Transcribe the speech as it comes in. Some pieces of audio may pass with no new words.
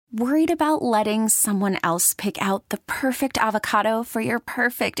Worried about letting someone else pick out the perfect avocado for your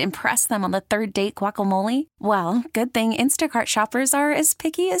perfect impress them on the third date guacamole? Well, good thing Instacart shoppers are as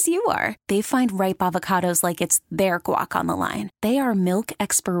picky as you are. They find ripe avocados like it's their guac on the line. They are milk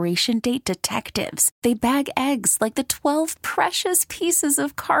expiration date detectives. They bag eggs like the 12 precious pieces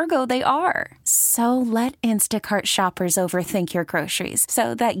of cargo they are. So let Instacart shoppers overthink your groceries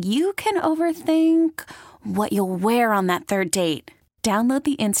so that you can overthink what you'll wear on that third date. Download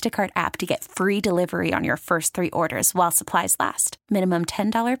the Instacart app to get free delivery on your first 3 orders while supplies last. Minimum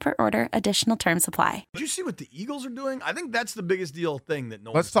 $10 per order. Additional terms apply. Did you see what the Eagles are doing? I think that's the biggest deal thing that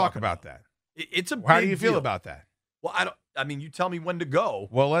no Let's talk about that. It's a big How do you feel deal. about that? Well, I mean, you tell me when to go.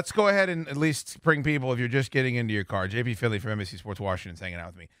 Well, let's go ahead and at least bring people, if you're just getting into your car. JP Finlay from NBC Sports Washington is hanging out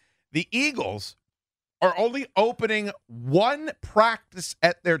with me. The Eagles are only opening one practice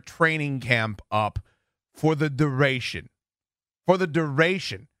at their training camp up for the duration.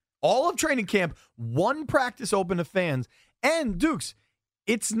 All of training camp, one practice open to fans. And Dukes,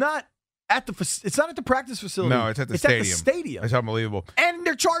 it's not at the practice facility. No, it's at the stadium. At the stadium. It's unbelievable. And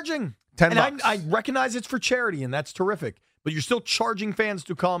they're charging $10. And I recognize it's for charity, and that's terrific. But you're still charging fans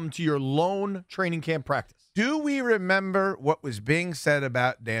to come to your lone training camp practice. Do we remember what was being said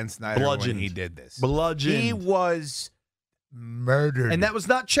about Dan Snyder Bludgeoned. when he did this? Bludgeoned. He was murdered. And that was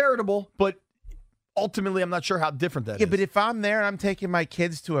not charitable, but ultimately, I'm not sure how different that is. Yeah, but if I'm there and I'm taking my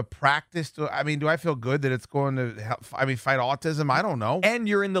kids to a practice, do I feel good that it's going to help, fight autism? I don't know. And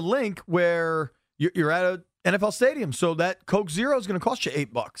you're in the link where you're at an NFL stadium, so that Coke Zero is going to cost you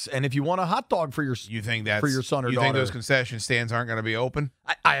 $8. And if you want a hot dog for your son or daughter, you think those concession stands aren't going to be open?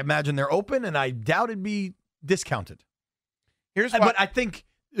 I imagine they're open, and I doubt it'd be discounted. Here's why. But I think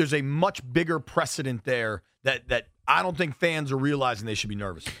there's a much bigger precedent there that I don't think fans are realizing they should be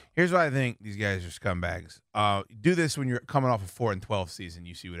nervous about. Here's why I think these guys are scumbags. Do this when you're coming off a 4-12 season.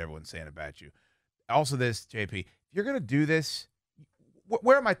 You see what everyone's saying about you. Also, this, JP, if you're going to do this,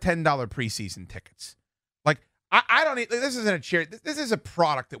 where are my $10 preseason tickets? Like, I don't need, this isn't a charity. This is a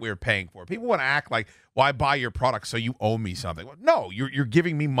product that we're paying for. People want to act like, well, I buy your product so you owe me something. Well, no, you're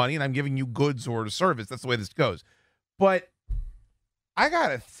giving me money and I'm giving you goods or a service. That's the way this goes. But I got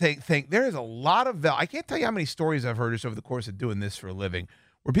to think there is a lot of value. I can't tell you how many stories I've heard just over the course of doing this for a living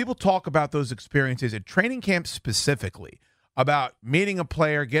where people talk about those experiences at training camp specifically, about meeting a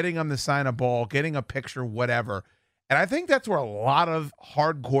player, getting them to sign a ball, getting a picture, whatever. And I think that's where a lot of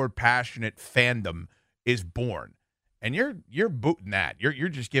hardcore, passionate fandom is born. And you're booting that. You're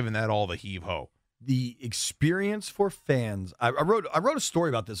just giving that all the heave-ho. The experience for fans. I wrote a story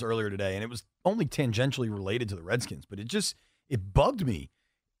about this earlier today, and it was only tangentially related to the Redskins, but it bugged me.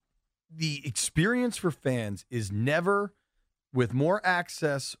 The experience for fans is never with more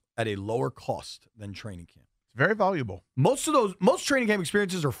access at a lower cost than training camp. It's very valuable. Most training camp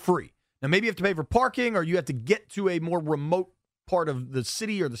experiences are free. Now, maybe you have to pay for parking or you have to get to a more remote part of the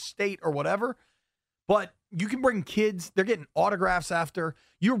city or the state or whatever. But you can bring kids. They're getting autographs after.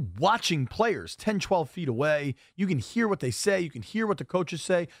 You're watching players 10, 12 feet away. You can hear what they say. You can hear what the coaches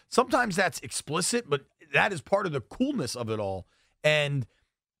say. Sometimes that's explicit, but that is part of the coolness of it all. And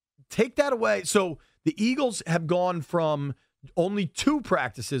take that away. So the Eagles have gone from only 2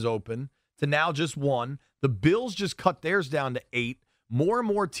 practices open to now just 1. The Bills just cut theirs down to 8. More and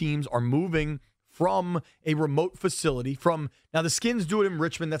more teams are moving from a remote facility. Now the Skins do it in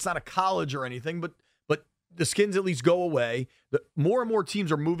Richmond. That's not a college or anything, but the Skins at least go away. More and more teams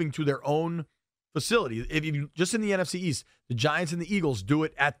are moving to their own facility. If you just in the NFC East, the Giants and the Eagles do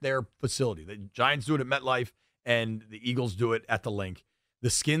it at their facility. The Giants do it at MetLife, and the Eagles do it at the Link. The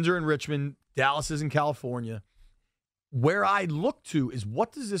Skins are in Richmond. Dallas is in California. Where I look to is,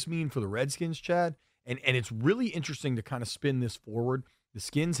 what does this mean for the Redskins, Chad? And it's really interesting to kind of spin this forward. The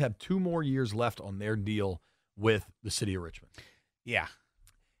Skins have 2 more years left on their deal with the city of Richmond. Yeah.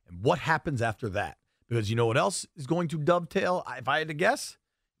 And what happens after that? Because you know what else is going to dovetail, if I had to guess?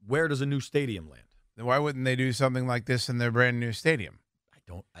 Where does a new stadium land? Then why wouldn't they do something like this in their brand new stadium?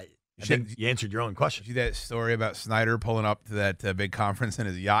 I think you answered your own question. See that story about Snyder pulling up to that big conference in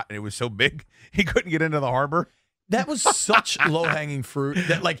his yacht, and it was so big he couldn't get into the harbor? That was such low-hanging fruit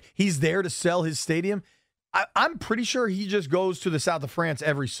that, like, he's there to sell his stadium. I'm pretty sure he just goes to the south of France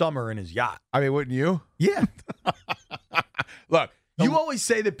every summer in his yacht. I mean, wouldn't you? Yeah. Look. You always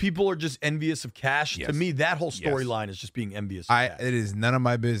say that people are just envious of cash. Yes. To me, that whole storyline is just being envious of cash. It is none of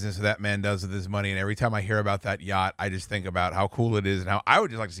my business what that man does with his money, and every time I hear about that yacht, I just think about how cool it is and how I would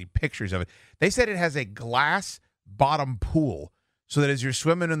just like to see pictures of it. They said it has a glass bottom pool so that as you're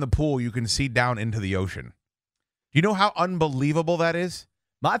swimming in the pool, you can see down into the ocean. Do you know how unbelievable that is?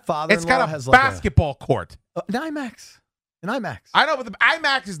 My father-in-law it's got a has basketball court. NYMAX. An IMAX. I know, but the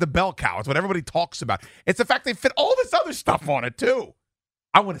IMAX is the bell cow. It's what everybody talks about. It's the fact they fit all this other stuff on it, too.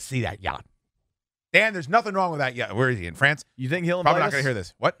 I want to see that yacht. Dan, there's nothing wrong with that yacht. Where is he? In France? You think he'll invite us? Probably not going to hear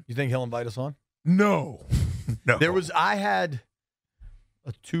this. What? You think he'll invite us on? No. No. I had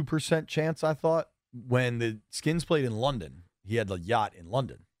a 2% chance, I thought, when the Skins played in London. He had the yacht in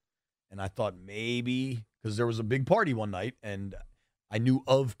London. And I thought maybe, because there was a big party one night, and I knew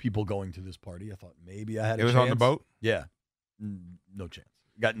of people going to this party. I thought maybe I had a chance. It was on the boat? Yeah. No chance.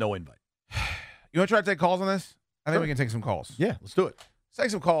 Got no invite. You want to try to take calls on this? I think we can take some calls. Yeah, let's do it. Let's take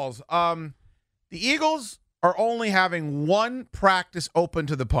some calls. The Eagles are only having one practice open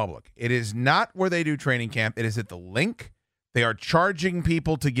to the public. It is not where they do training camp. It is at the link. They are charging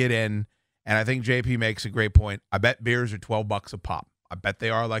people to get in, and I think JP makes a great point. I bet beers are $12 a pop. I bet they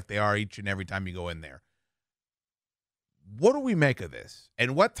are like they are each and every time you go in there. What do we make of this?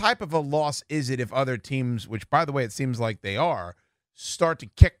 And what type of a loss is it if other teams, which, by the way, it seems like they are, start to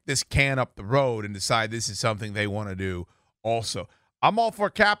kick this can up the road and decide this is something they want to do also? I'm all for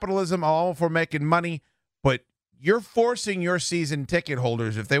capitalism. I'm all for making money. But you're forcing your season ticket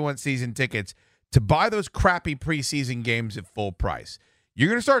holders, if they want season tickets, to buy those crappy preseason games at full price. You're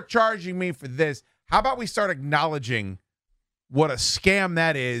going to start charging me for this. How about we start acknowledging what a scam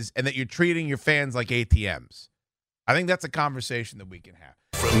that is and that you're treating your fans like ATMs? I think that's a conversation that we can have.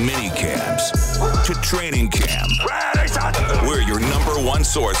 From mini camps to training camp, we're your number one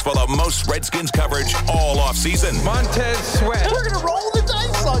source for the most Redskins coverage all offseason. Montez Sweat. We're going to roll the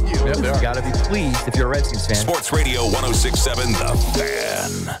dice on you. Yep, you got to be pleased if you're a Redskins fan. Sports Radio 106.7 The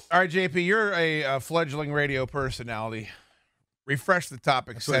Fan. All right, JP, you're a fledgling radio personality. Refresh the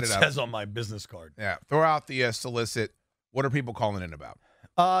topic, That's set what it it up. says on my business card. Yeah, throw out the solicit. What are people calling in about?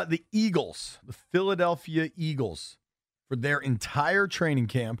 The Eagles, the Philadelphia Eagles, for their entire training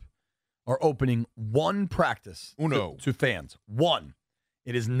camp, are opening one practice to fans. One.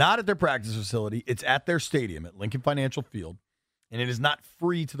 It is not at their practice facility. It's at their stadium at Lincoln Financial Field, and it is not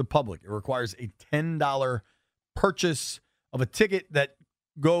free to the public. It requires a $10 purchase of a ticket that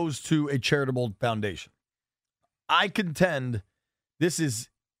goes to a charitable foundation. I contend this is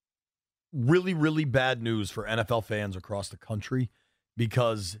really, really bad news for NFL fans across the country,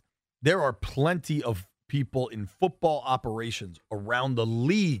 because there are plenty of people in football operations around the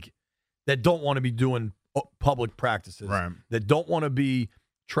league that don't want to be doing public practices, right, that don't want to be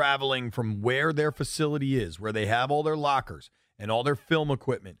traveling from where their facility is, where they have all their lockers and all their film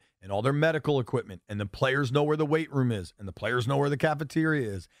equipment and all their medical equipment, and the players know where the weight room is and the players know where the cafeteria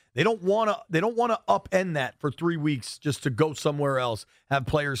is. They don't want to upend that for 3 weeks just to go somewhere else, have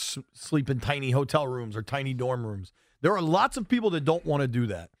players sleep in tiny hotel rooms or tiny dorm rooms. There are lots of people that don't want to do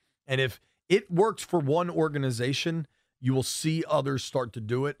that. And if it works for one organization, you will see others start to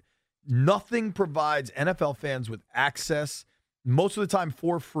do it. Nothing provides NFL fans with access, most of the time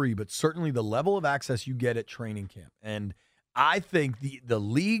for free, but certainly the level of access you get at training camp. And I think the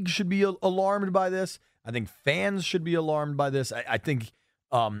league should be alarmed by this. I think fans should be alarmed by this. I think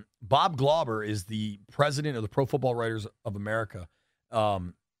Bob Glauber is the president of the Pro Football Writers of America.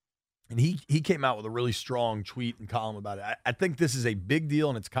 And he came out with a really strong tweet and column about it. I think this is a big deal,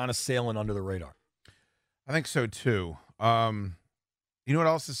 and it's kind of sailing under the radar. I think so, too. You know what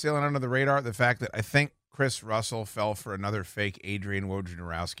else is sailing under the radar? The fact that I think Chris Russell fell for another fake Adrian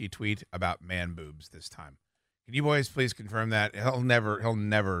Wojnarowski tweet about man boobs this time. Can you boys please confirm that? He'll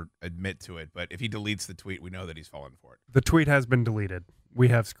never admit to it, but if he deletes the tweet, we know that he's fallen for it. The tweet has been deleted. We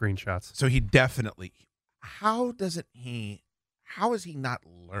have screenshots. So he definitely. How has he not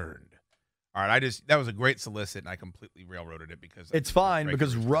learned? All right, that was a great solicit, and I completely railroaded it because it's fine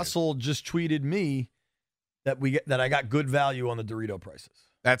because Russell just tweeted me that I got good value on the Dorito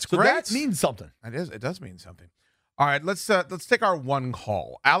prices. That's so great. That means something. It does mean something. All right, let's take our one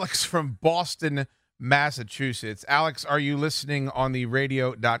call. Alex from Boston, Massachusetts. Alex, are you listening on the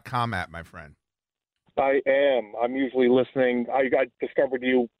radio.com app, my friend? I am. I'm usually listening. I discovered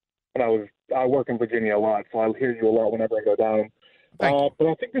you when I work in Virginia a lot, so I hear you a lot whenever I go down. But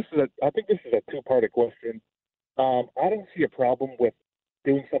I think this is a two-parted question. I don't see a problem with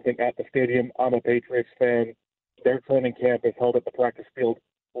doing something at the stadium. I'm a Patriots fan. Their training camp is held at the practice field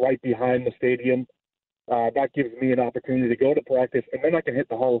right behind the stadium. That gives me an opportunity to go to practice, and then I can hit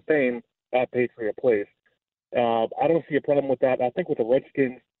the Hall of Fame at Patriot Place. I don't see a problem with that. I think with the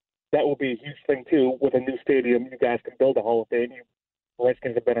Redskins, that will be a huge thing, too. With a new stadium, you guys can build a Hall of Fame. The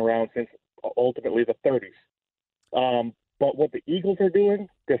Redskins have been around since ultimately the 30s. But what the Eagles are doing,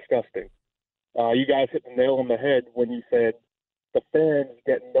 disgusting. You guys hit the nail on the head when you said the fans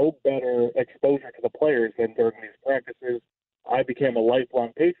get no better exposure to the players than during these practices. I became a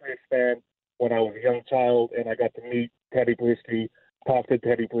lifelong Patriots fan when I was a young child, and I got to meet Teddy Bruschi, talk to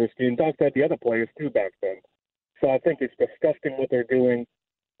Teddy Bruschi, and talk to the other players too back then. So I think it's disgusting what they're doing.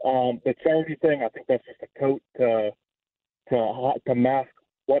 The charity thing, I think that's just a coat to mask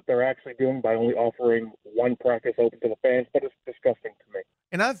what they're actually doing by only offering one practice open to the fans, but it's disgusting to me.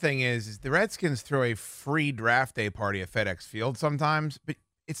 Another thing is the Redskins throw a free draft day party at FedEx Field sometimes, but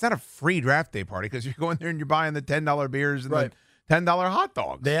it's not a free draft day party because you're going there and you're buying the $10 beers and the $10 hot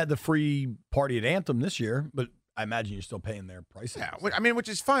dogs. They had the free party at Anthem this year, but I imagine you're still paying their prices. Yeah, I mean, which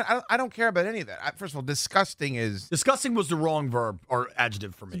is fine. I don't care about any of that. First of all, disgusting was the wrong verb or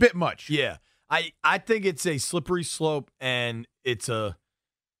adjective for me. It's a bit much. Yeah, I think it's a slippery slope, and it's a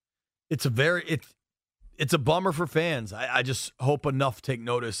bummer for fans. I just hope enough take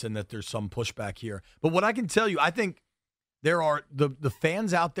notice and that there's some pushback here. But what I can tell you, I think there are the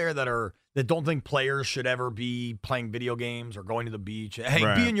fans out there that don't think players should ever be playing video games or going to the beach.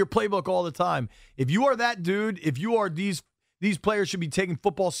 Hey, be in your playbook all the time. If you are that dude, if you are these players should be taking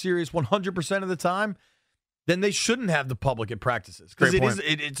football serious 100% of the time, then they shouldn't have the public at practices because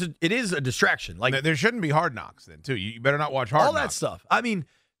it is a distraction. Like there shouldn't be Hard Knocks then too. You better not watch Hard Knocks. All that stuff. I mean,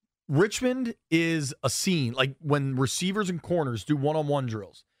 Richmond is a scene. Like when receivers and corners do one-on-one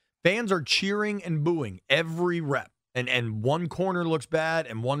drills, fans are cheering and booing every rep. And one corner looks bad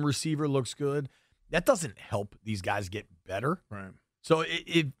and one receiver looks good. That doesn't help these guys get better. Right. So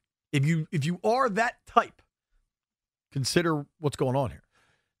if you are that type, consider what's going on here.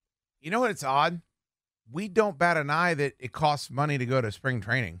 You know what? It's odd. We don't bat an eye that it costs money to go to spring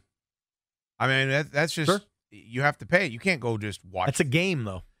training. I mean, that's just you have to pay. You can't go just watch. It's a game,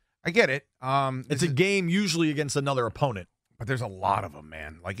 though. I get it. It's a game usually against another opponent. But there's a lot of them,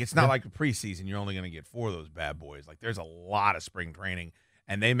 man. Like, it's not like a preseason. You're only going to get 4 of those bad boys. Like, there's a lot of spring training,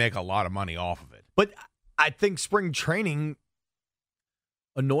 and they make a lot of money off of it. But I think spring training,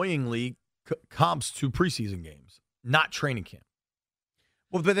 annoyingly, comps to preseason games, not training camp.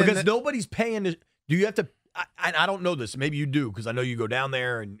 Well, but then because nobody's paying. Do you have to? I don't know this. Maybe you do because I know you go down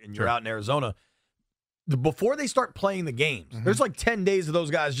there and you're out in Arizona. Before they start playing the games, there's like 10 days of those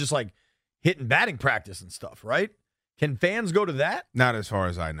guys just like hitting batting practice and stuff, right? Can fans go to that? Not as far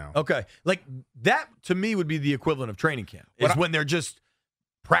as I know. Okay. Like, that, to me, would be the equivalent of training camp, is when they're just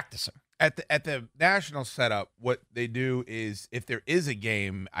practicing. At the national setup, what they do is if there is a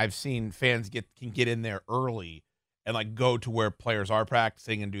game, I've seen fans can get in there early and, like, go to where players are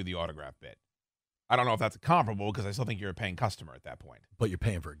practicing and do the autograph bit. I don't know if that's comparable because I still think you're a paying customer at that point. But you're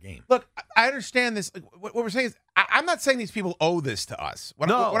paying for a game. Look, I understand this. Like, what we're saying is I'm not saying these people owe this to us. What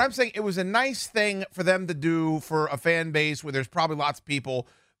I'm saying, it was a nice thing for them to do for a fan base where there's probably lots of people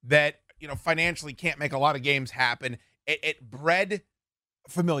that, financially can't make a lot of games happen. It bred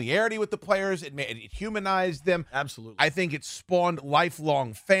familiarity with the players. It humanized them. Absolutely. I think it spawned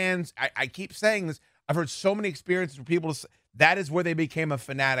lifelong fans. I keep saying this. I've heard so many experiences where people, that is where they became a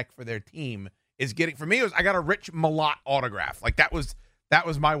fanatic for their team. Is getting for me it was I got a Rich Malott autograph. Like that was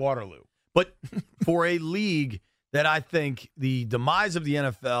my Waterloo. But for a league that I think the demise of the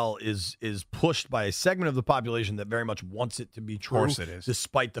NFL is pushed by a segment of the population that very much wants it to be true. Of course it is.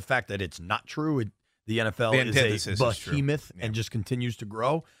 Despite the fact that it's not true. The NFL is a behemoth and just continues to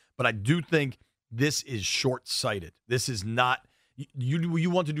grow. But I do think this is short-sighted. This is not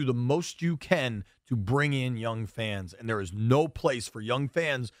you want to do the most you can to bring in young fans, and there is no place for young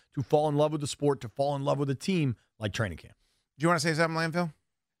fans to fall in love with the sport, to fall in love with a team like training camp. Do you want to say something, Landfill?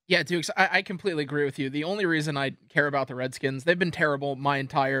 Yeah, Dukes, I completely agree with you. The only reason I care about the Redskins, they've been terrible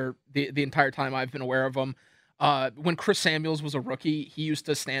the entire time I've been aware of them. When Chris Samuels was a rookie, he used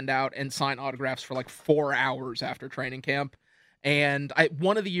to stand out and sign autographs for like 4 hours after training camp. And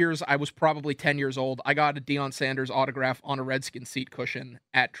one of the years I was probably 10 years old, I got a Deion Sanders autograph on a Redskins seat cushion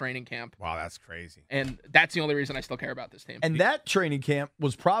at training camp. Wow, that's crazy. And that's the only reason I still care about this team. And that training camp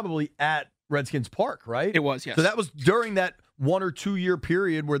was probably at Redskins Park, right? It was, yes. So that was during that 1 or 2 year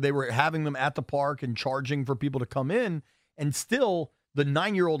period where they were having them at the park and charging for people to come in. And still, the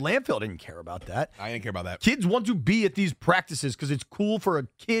 9-year-old Landfill didn't care about that. I didn't care about that. Kids want to be at these practices because it's cool for a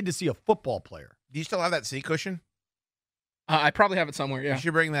kid to see a football player. Do you still have that seat cushion? I probably have it somewhere, yeah. You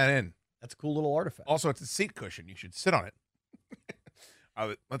should bring that in. That's a cool little artifact. Also, it's a seat cushion. You should sit on it.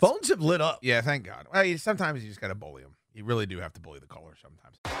 Phones have lit up. Yeah, thank God. Well, sometimes you just got to bully them. You really do have to bully the caller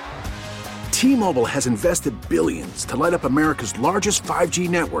sometimes. T-Mobile has invested billions to light up America's largest 5G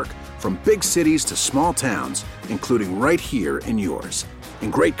network, from big cities to small towns, including right here in yours.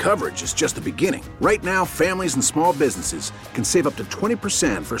 And great coverage is just the beginning. Right now, families and small businesses can save up to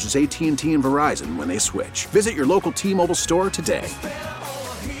 20% versus AT&T and Verizon when they switch. Visit your local T-Mobile store today.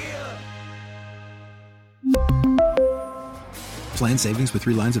 Plan savings with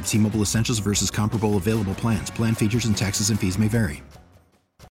 3 lines of T-Mobile Essentials versus comparable available plans. Plan features and taxes and fees may vary.